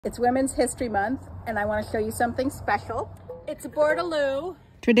It's Women's History Month, and I want to show you something special. It's a bourdaloue.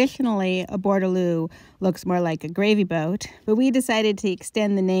 Traditionally, a bourdaloue looks more like a gravy boat, but we decided to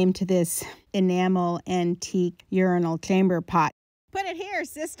extend the name to this enamel antique urinal chamber pot. Put it here,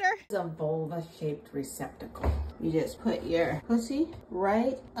 sister. It's a vulva-shaped receptacle. You just put your pussy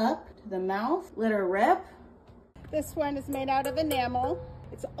right up to the mouth, let her rip. This one is made out of enamel.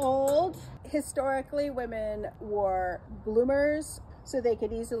 It's old. Historically, women wore bloomers so they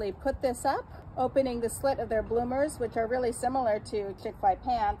could easily put this up, opening the slit of their bloomers, which are really similar to Chickfly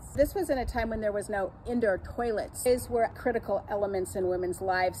pants. This was in a time when there was no indoor toilets. These were critical elements in women's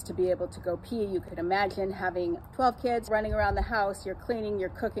lives to be able to go pee. You could imagine having 12 kids running around the house, you're cleaning, you're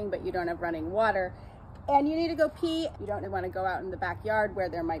cooking, but you don't have running water, and you need to go pee. You don't want to go out in the backyard where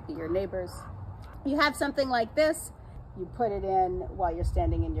there might be your neighbors. You have something like this, you put it in while you're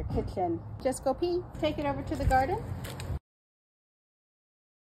standing in your kitchen. Just go pee. Take it over to the garden.